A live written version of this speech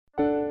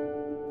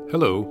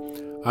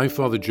Hello, I'm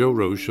Father Joe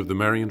Roche of the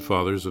Marian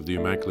Fathers of the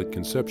Immaculate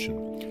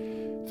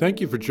Conception.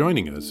 Thank you for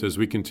joining us as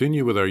we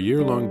continue with our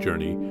year-long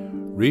journey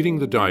reading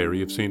the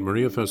diary of St.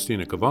 Maria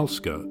Faustina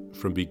Kowalska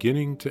from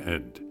beginning to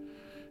end.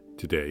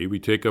 Today we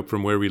take up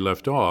from where we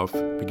left off,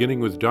 beginning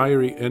with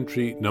diary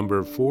entry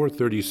number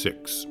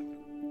 436.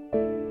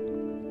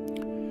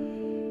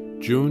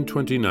 June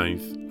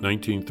 29th,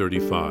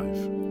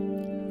 1935.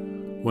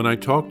 When I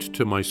talked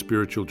to my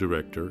spiritual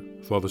director,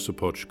 Father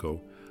Sopoćko,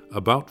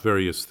 about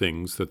various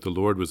things that the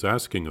Lord was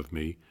asking of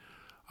me,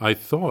 I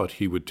thought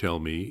he would tell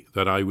me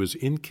that I was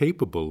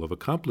incapable of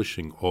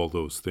accomplishing all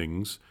those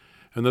things,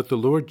 and that the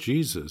Lord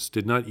Jesus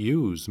did not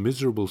use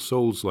miserable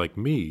souls like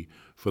me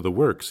for the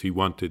works he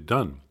wanted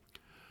done.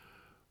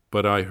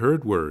 But I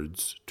heard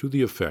words to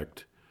the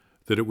effect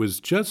that it was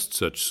just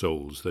such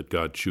souls that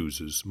God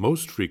chooses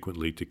most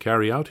frequently to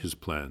carry out his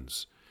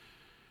plans.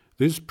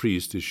 This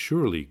priest is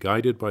surely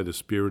guided by the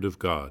Spirit of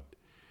God.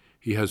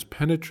 He has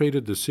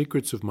penetrated the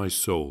secrets of my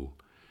soul,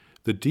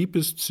 the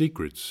deepest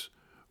secrets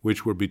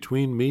which were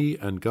between me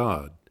and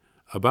God,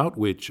 about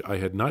which I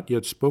had not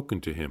yet spoken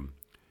to him,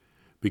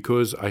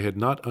 because I had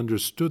not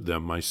understood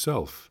them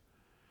myself,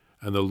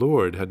 and the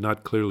Lord had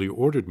not clearly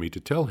ordered me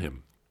to tell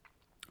him.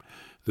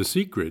 The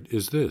secret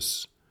is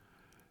this: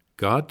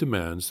 God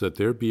demands that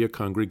there be a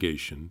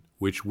congregation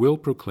which will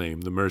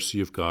proclaim the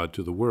mercy of God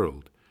to the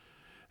world,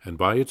 and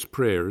by its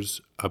prayers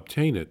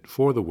obtain it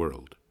for the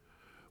world.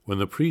 When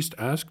the priest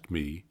asked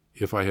me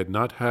if I had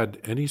not had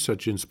any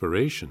such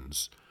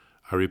inspirations,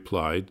 I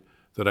replied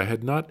that I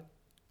had not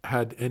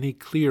had any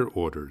clear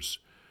orders,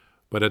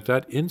 but at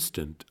that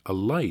instant a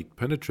light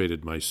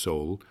penetrated my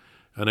soul,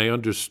 and I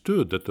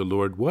understood that the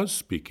Lord was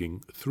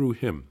speaking through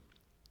him.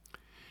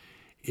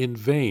 In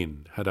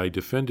vain had I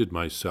defended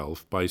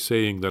myself by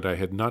saying that I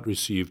had not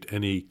received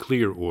any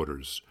clear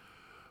orders,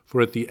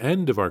 for at the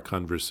end of our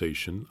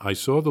conversation I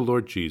saw the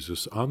Lord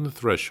Jesus on the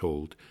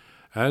threshold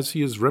as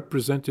he is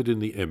represented in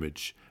the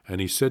image,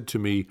 and he said to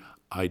me,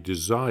 I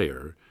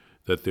desire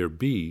that there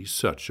be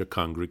such a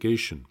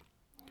congregation.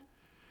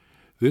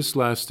 This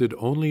lasted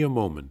only a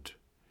moment,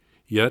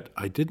 yet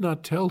I did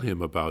not tell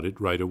him about it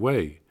right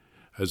away,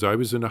 as I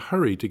was in a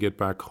hurry to get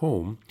back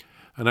home,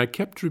 and I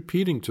kept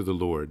repeating to the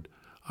Lord,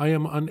 I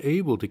am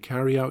unable to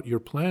carry out your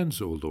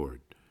plans, O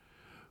Lord.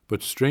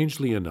 But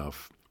strangely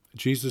enough,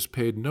 Jesus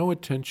paid no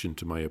attention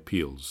to my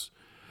appeals,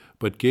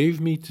 but gave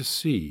me to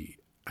see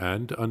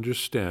and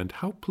understand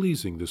how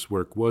pleasing this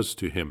work was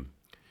to him.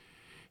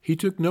 He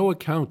took no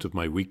account of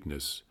my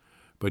weakness,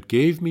 but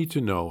gave me to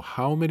know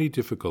how many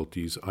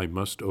difficulties I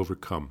must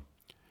overcome.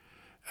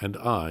 And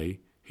I,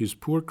 his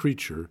poor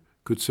creature,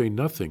 could say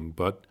nothing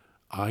but,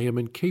 I am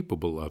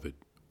incapable of it,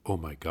 O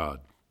my God.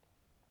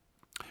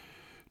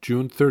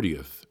 June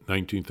 30th,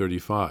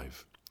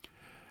 1935.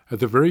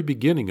 At the very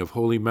beginning of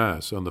Holy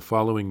Mass on the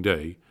following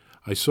day,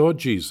 I saw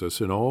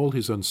Jesus in all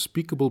his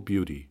unspeakable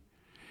beauty.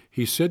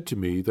 He said to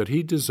me that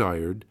he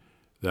desired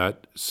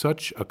that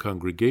such a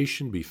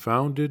congregation be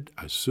founded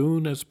as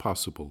soon as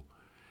possible,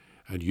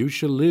 and you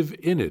shall live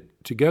in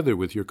it together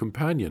with your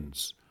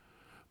companions.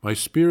 My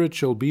spirit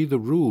shall be the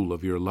rule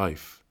of your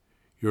life.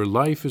 Your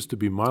life is to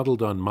be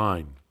modeled on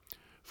mine,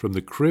 from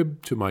the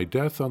crib to my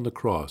death on the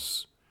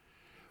cross.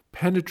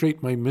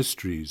 Penetrate my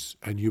mysteries,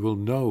 and you will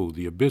know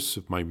the abyss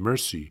of my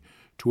mercy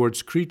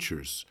towards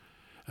creatures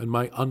and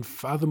my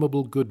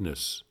unfathomable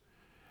goodness.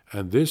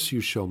 And this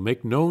you shall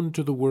make known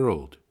to the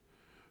world.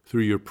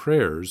 Through your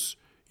prayers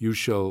you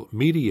shall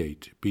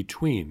mediate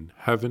between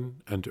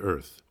heaven and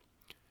earth.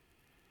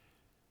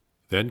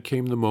 Then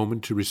came the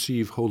moment to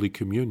receive Holy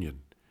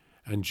Communion,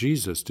 and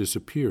Jesus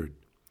disappeared,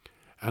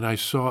 and I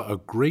saw a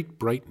great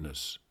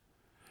brightness.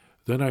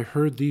 Then I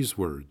heard these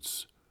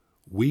words,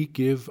 We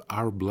give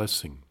our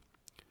blessing.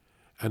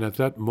 And at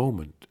that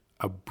moment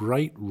a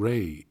bright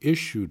ray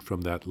issued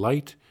from that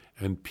light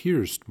and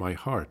pierced my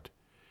heart.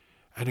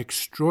 An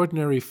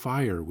extraordinary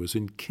fire was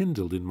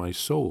enkindled in my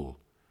soul.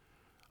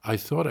 I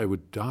thought I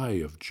would die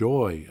of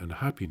joy and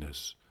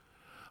happiness.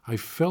 I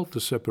felt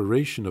the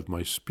separation of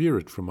my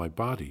spirit from my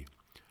body.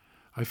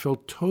 I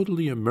felt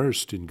totally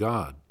immersed in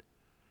God.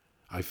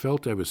 I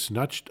felt I was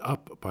snatched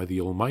up by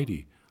the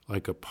Almighty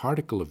like a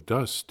particle of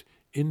dust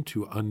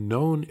into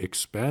unknown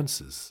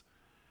expanses.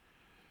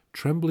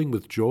 Trembling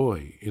with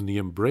joy in the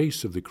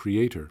embrace of the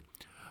Creator,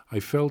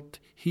 I felt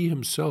he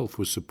himself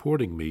was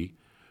supporting me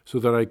so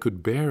that I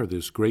could bear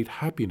this great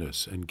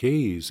happiness and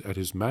gaze at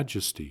his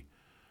majesty.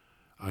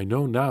 I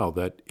know now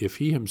that if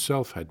he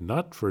himself had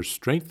not first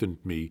strengthened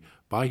me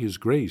by his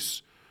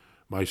grace,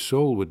 my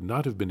soul would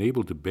not have been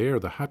able to bear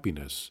the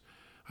happiness,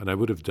 and I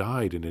would have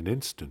died in an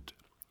instant.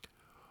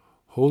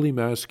 Holy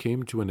Mass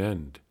came to an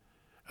end,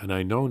 and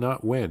I know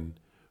not when,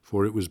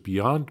 for it was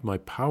beyond my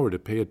power to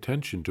pay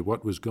attention to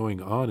what was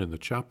going on in the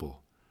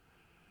chapel.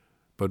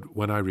 But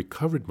when I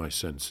recovered my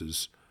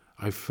senses,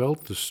 I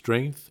felt the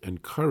strength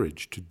and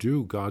courage to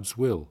do God's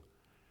will.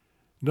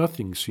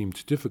 Nothing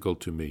seemed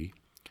difficult to me,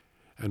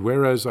 and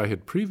whereas I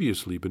had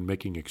previously been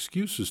making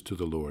excuses to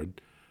the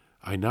Lord,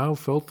 I now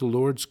felt the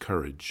Lord's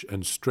courage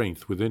and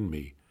strength within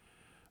me,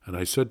 And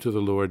I said to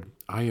the Lord,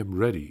 I am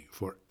ready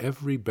for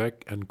every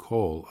beck and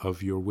call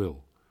of your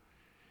will.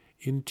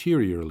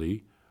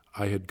 Interiorly,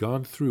 I had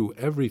gone through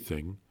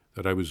everything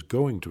that I was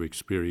going to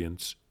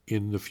experience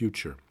in the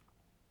future.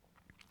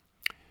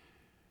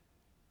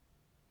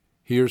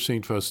 Here,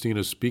 St.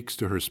 Faustina speaks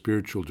to her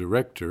spiritual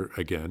director,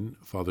 again,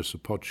 Father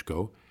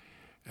Sopoćko,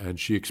 and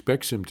she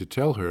expects him to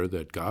tell her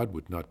that God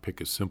would not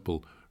pick a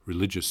simple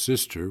religious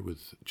sister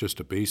with just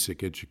a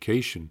basic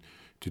education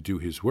to do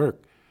his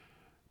work.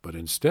 But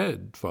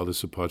instead, Father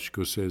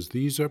Sopoćko says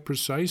these are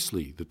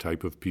precisely the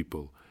type of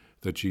people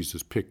that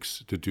Jesus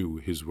picks to do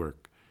his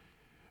work.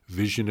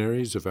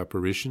 Visionaries of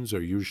apparitions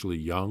are usually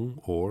young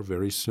or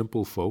very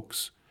simple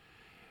folks.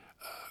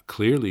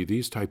 Clearly,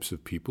 these types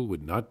of people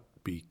would not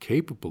be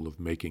capable of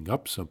making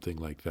up something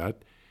like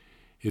that.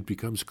 It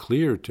becomes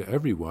clear to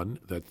everyone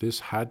that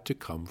this had to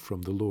come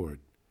from the Lord.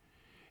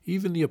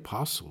 Even the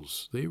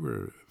apostles, they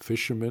were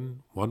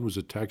fishermen, one was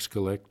a tax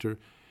collector.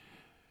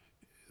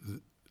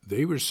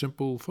 They were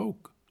simple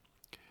folk.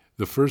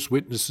 The first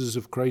witnesses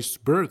of Christ's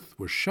birth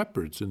were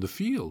shepherds in the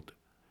field.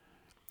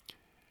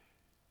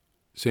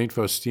 St.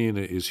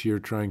 Faustina is here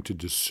trying to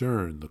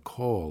discern the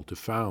call to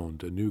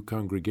found a new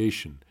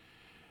congregation.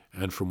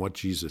 And from what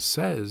Jesus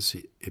says,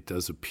 it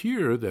does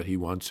appear that he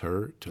wants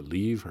her to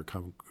leave her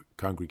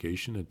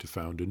congregation and to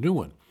found a new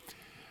one.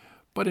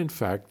 But in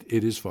fact,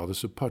 it is Father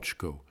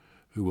Sopoćko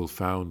who will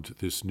found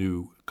this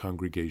new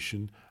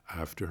congregation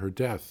after her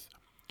death.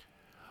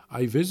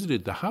 I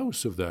visited the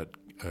house of that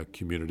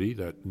community,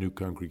 that new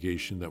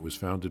congregation that was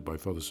founded by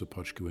Father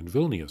Sopoćko in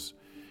Vilnius.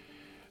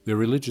 The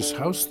religious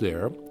house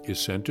there is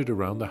centered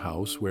around the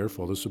house where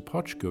Father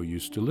Sopoćko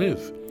used to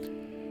live.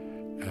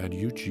 And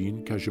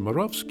Eugene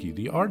Kazimirowski,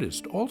 the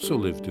artist, also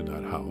lived in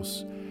that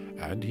house,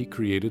 and he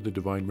created the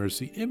Divine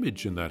Mercy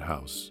image in that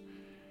house.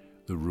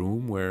 The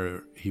room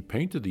where he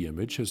painted the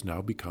image has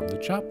now become the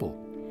chapel.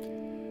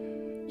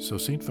 So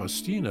St.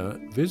 Faustina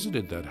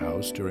visited that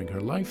house during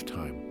her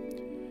lifetime,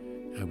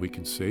 and we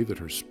can say that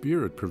her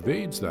spirit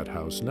pervades that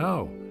house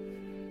now.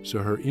 So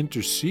her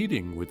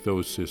interceding with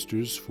those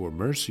sisters for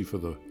mercy for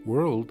the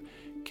world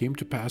came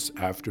to pass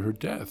after her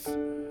death.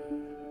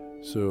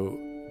 So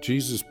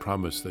Jesus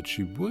promised that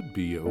she would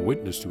be a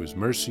witness to his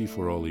mercy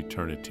for all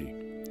eternity.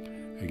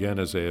 Again,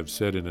 as I have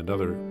said in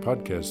another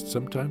podcast,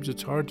 sometimes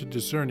it's hard to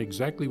discern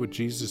exactly what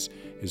Jesus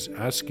is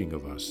asking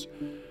of us.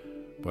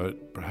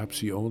 But perhaps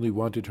he only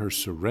wanted her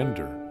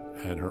surrender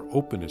and her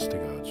openness to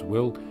God's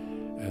will,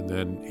 and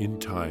then in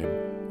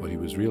time, what he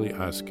was really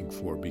asking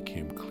for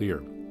became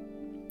clear.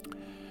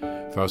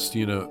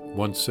 Faustina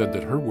once said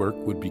that her work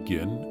would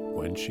begin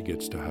when she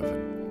gets to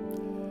heaven.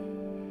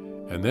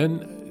 And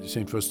then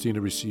St.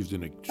 Faustina received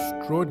an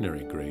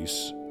extraordinary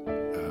grace.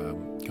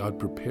 God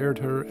prepared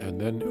her, and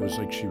then it was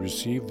like she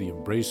received the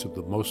embrace of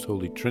the Most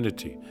Holy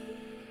Trinity.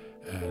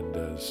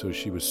 And so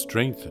she was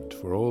strengthened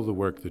for all the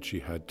work that she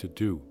had to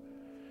do.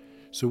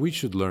 So we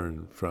should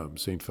learn from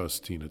St.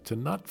 Faustina to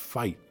not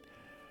fight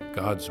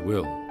God's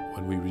will.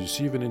 When we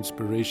receive an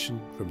inspiration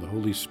from the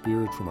Holy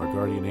Spirit, from our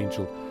guardian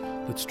angel,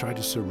 let's try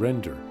to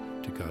surrender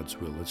to God's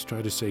will. Let's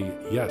try to say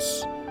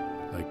yes,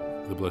 like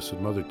the Blessed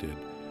Mother did.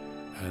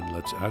 And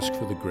let's ask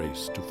for the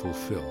grace to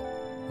fulfill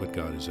what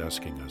God is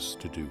asking us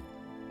to do.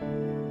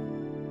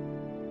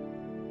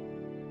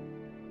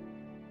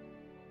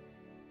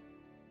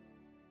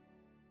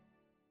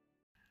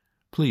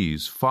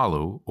 Please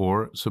follow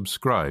or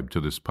subscribe to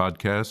this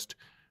podcast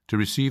to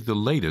receive the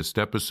latest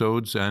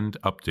episodes and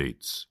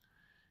updates.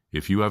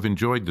 If you have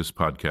enjoyed this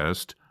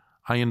podcast,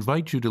 I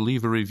invite you to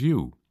leave a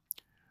review.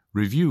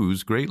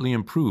 Reviews greatly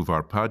improve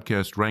our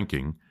podcast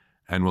ranking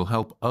and will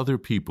help other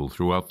people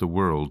throughout the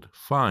world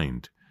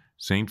find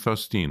St.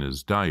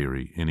 Faustina's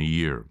Diary in a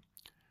Year.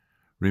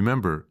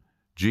 Remember,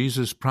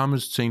 Jesus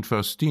promised St.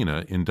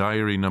 Faustina in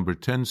Diary number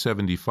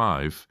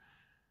 1075,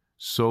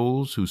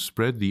 souls who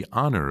spread the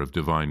honor of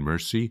divine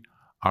mercy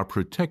are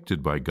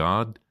protected by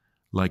God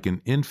like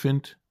an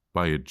infant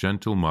by a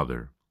gentle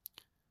mother.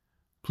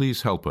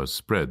 Please help us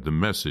spread the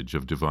message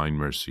of divine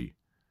mercy.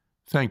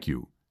 Thank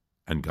you,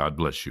 and God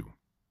bless you.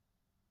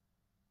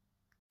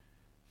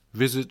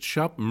 Visit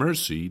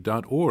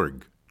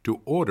shopmercy.org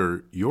to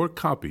order your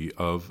copy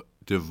of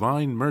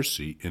Divine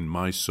Mercy in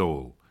My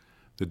Soul,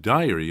 the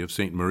diary of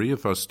St. Maria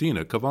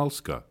Faustina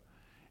Kowalska.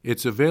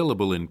 It's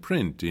available in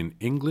print in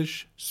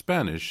English,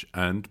 Spanish,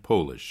 and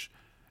Polish,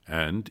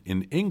 and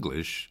in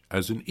English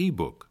as an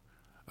e-book,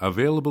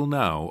 available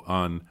now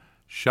on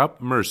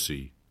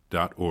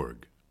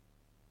shopmercy.org.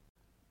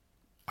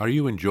 Are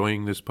you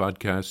enjoying this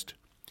podcast?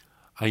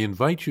 I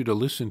invite you to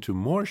listen to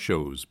more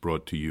shows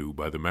brought to you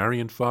by the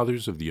Marian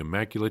Fathers of the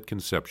Immaculate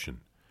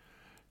Conception.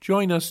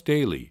 Join us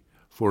daily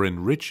for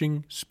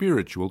enriching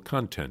spiritual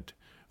content,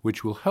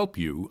 which will help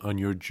you on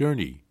your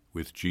journey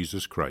with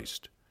Jesus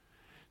Christ.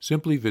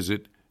 Simply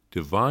visit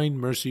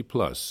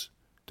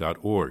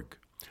DivineMercyPlus.org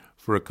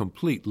for a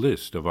complete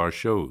list of our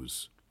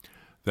shows.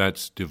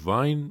 That's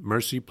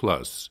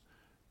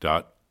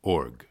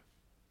DivineMercyPlus.org.